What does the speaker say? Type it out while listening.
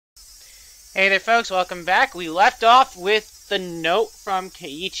Hey there folks, welcome back. We left off with the note from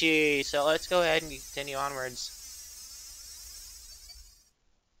Keiichi, so let's go ahead and continue onwards.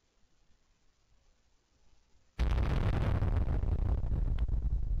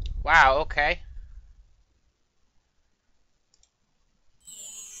 Wow, okay.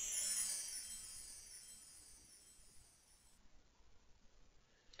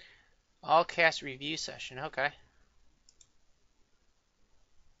 All cast review session, okay.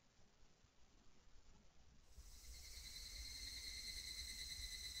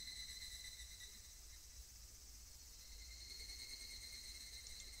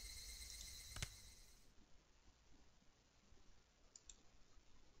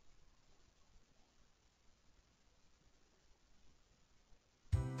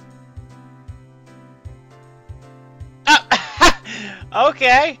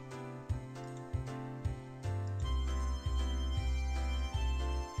 Okay.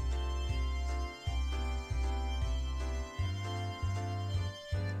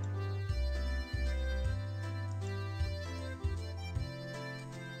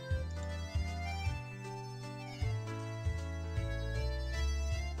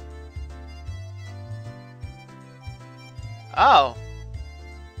 Oh.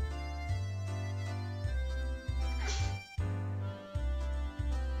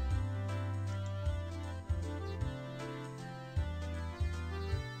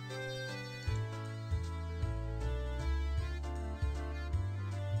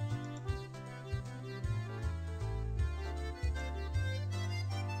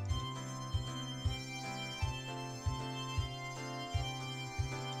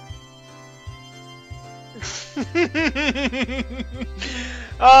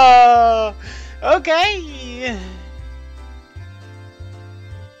 Oh, okay.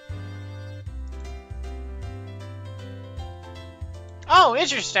 Oh,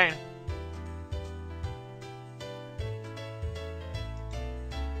 interesting.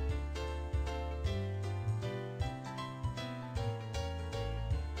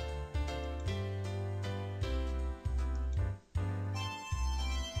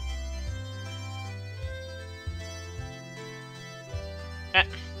 Eh.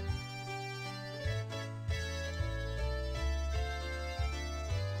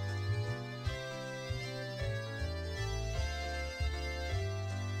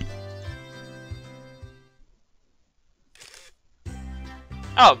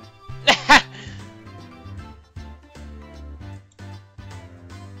 Oh.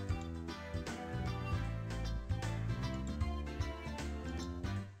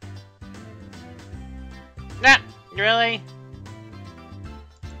 Nah, really?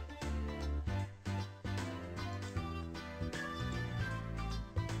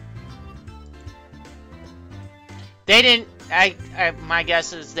 They didn't. My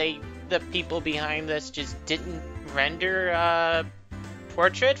guess is the people behind this just didn't render a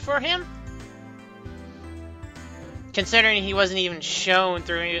portrait for him, considering he wasn't even shown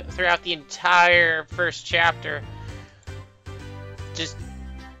throughout the entire first chapter. Just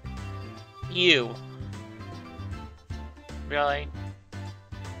you, really.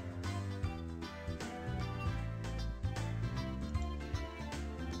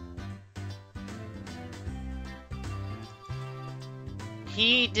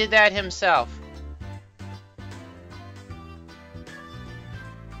 He did that himself.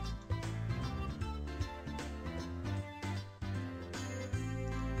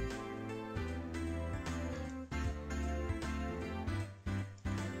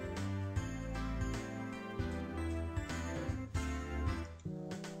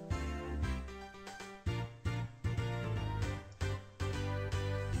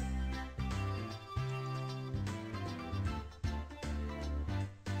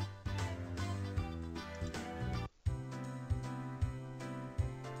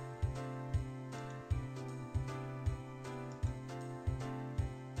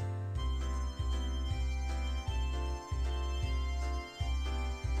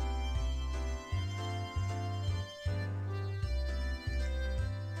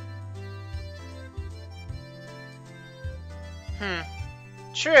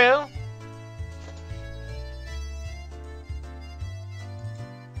 True.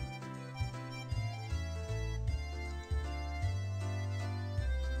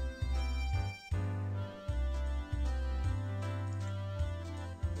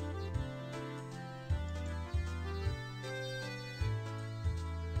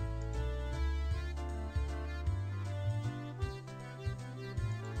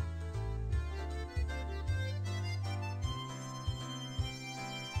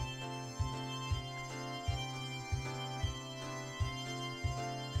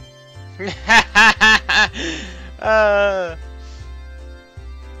 uh,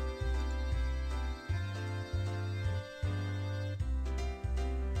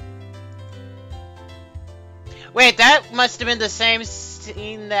 wait, that must have been the same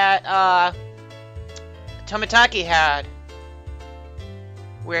scene that Tomitaki had,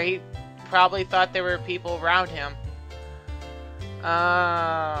 where he probably thought there were people around him.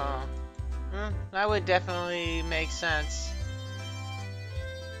 That would definitely make sense.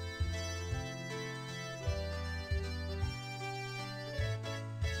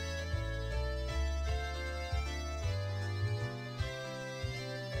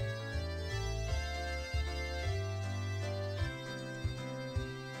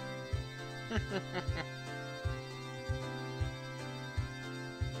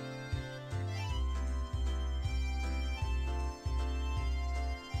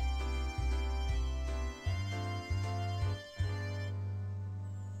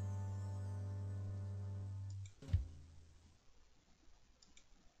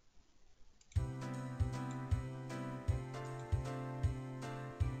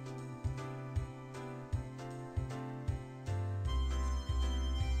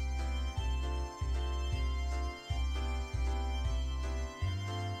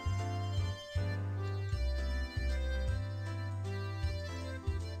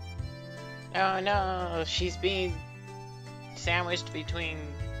 Oh no, she's being sandwiched between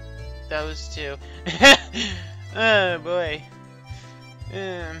those two. Oh boy.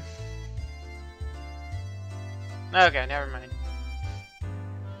 Okay, never mind.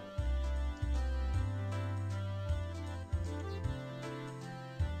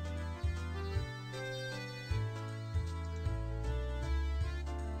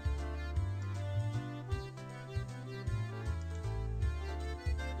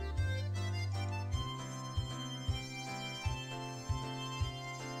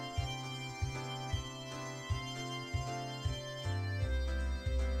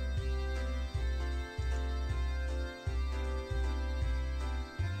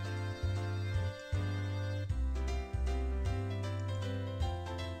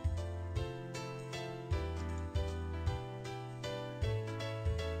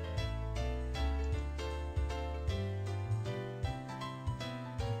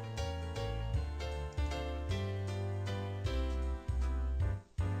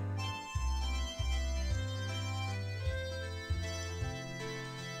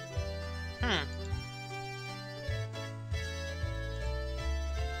 Hmm.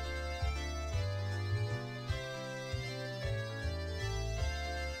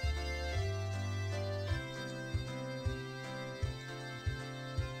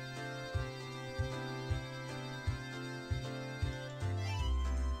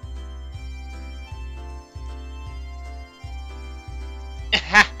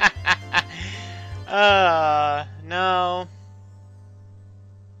 No.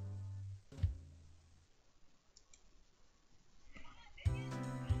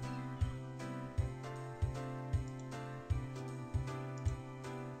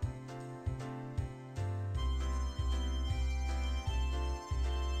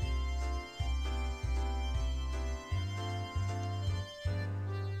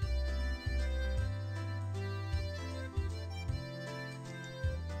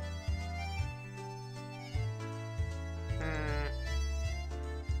 Hmm.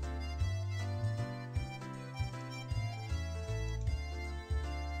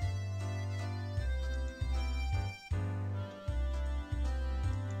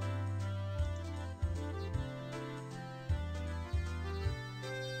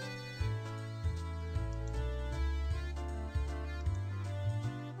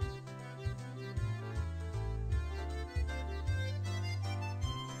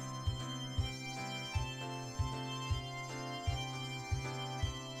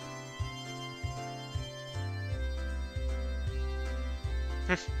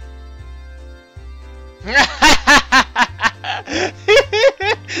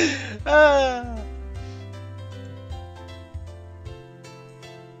 Ah.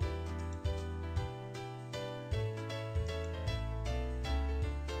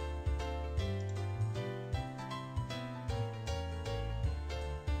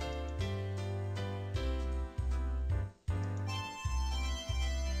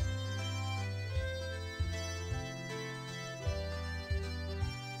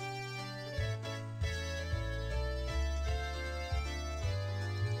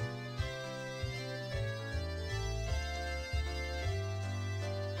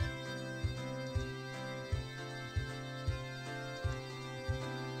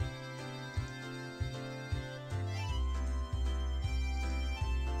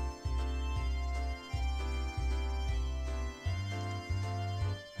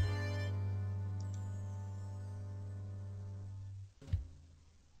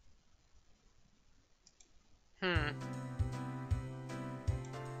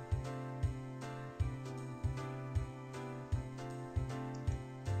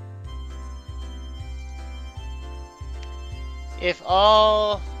 If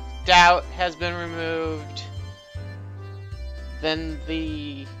all doubt has been removed, then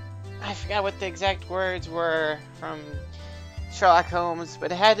I forgot what the exact words were from Sherlock Holmes,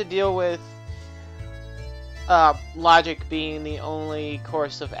 but it had to deal with logic being the only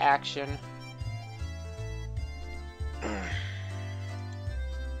course of action.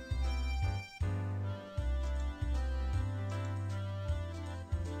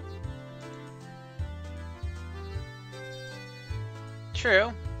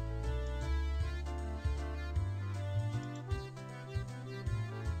 True.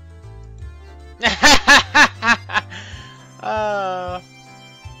 Oh.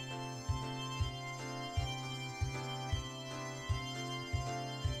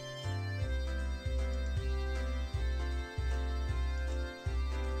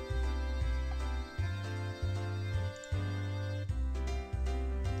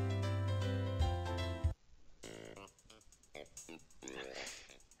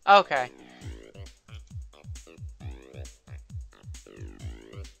 Okay.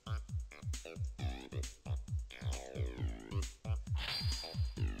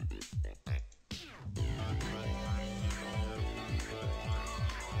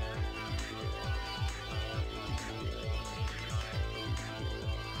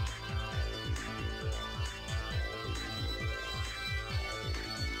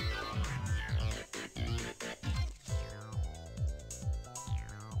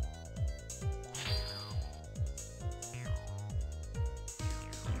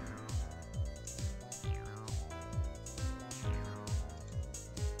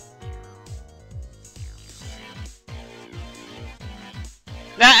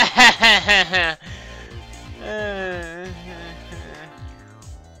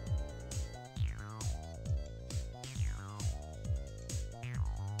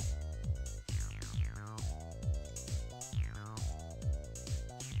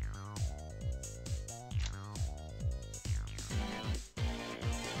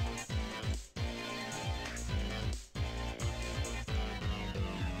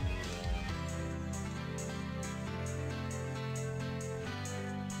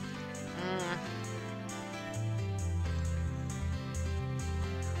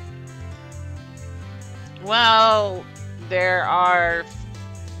 Well, there are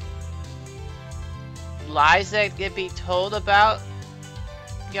lies that can be told about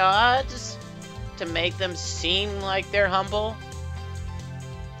gods to make them seem like they're humble.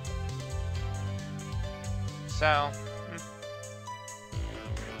 So,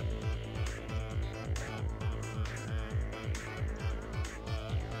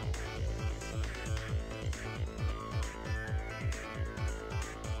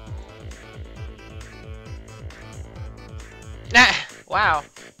 wow.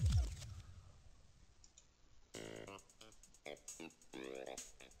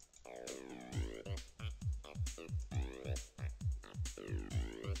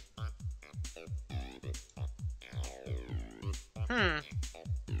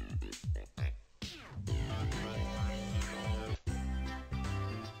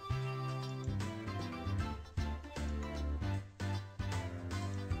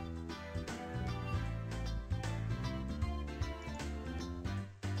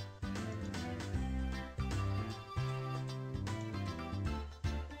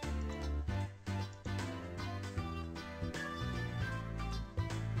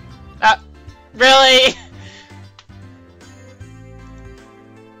 Really?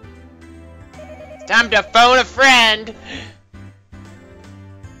 Time to phone a friend.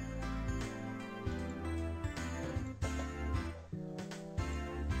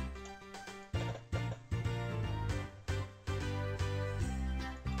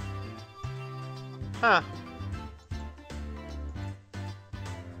 Huh.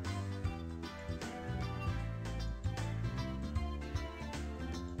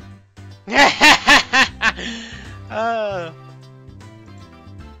 Oh.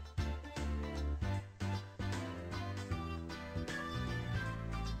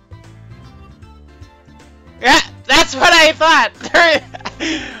 Yeah, that's what I thought.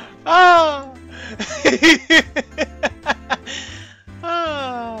 Oh.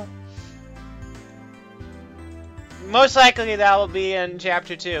 Oh. Most likely that will be in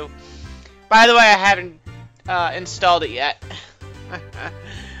Chapter 2. By the way, I haven't installed it yet.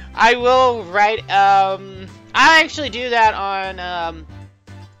 I will write, I actually do that on,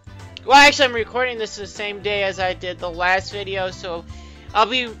 well, actually, I'm recording this the same day as I did the last video, so I'll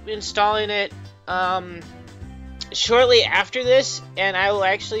be installing it, shortly after this, and I will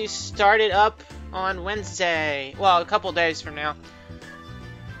actually start it up on Wednesday. Well, a couple days from now.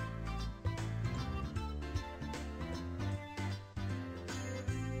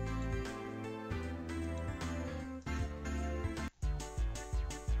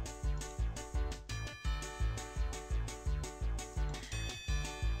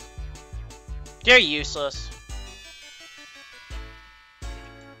 You're useless.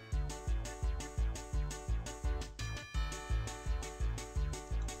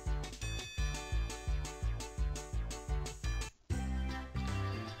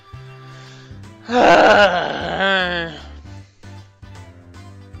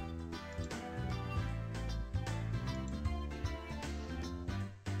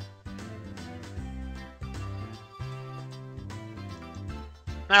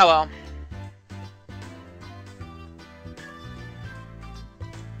 Oh well.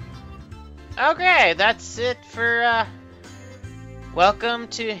 Okay, that's it for welcome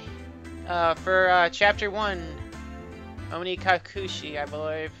to for chapter 1, Onikakushi, I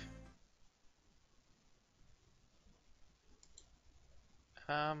believe.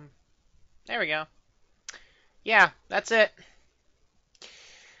 There we go. Yeah, that's it.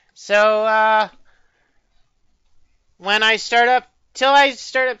 So when I start up till I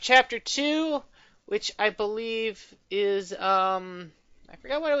start up chapter 2, which I believe is I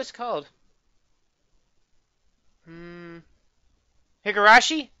forgot what it was called.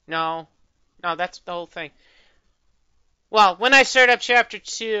 Higurashi? No, that's the whole thing. Well, when I start up chapter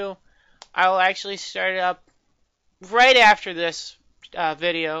 2, I'll actually start it up right after this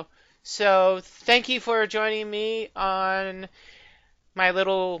video. So thank you for joining me on my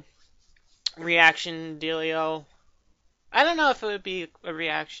little reaction dealio. I don't know if it would be a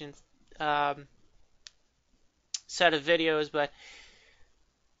reaction set of videos, but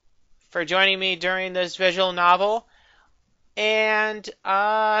for joining me during this visual novel. And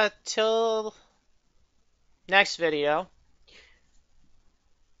till next video,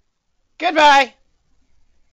 goodbye!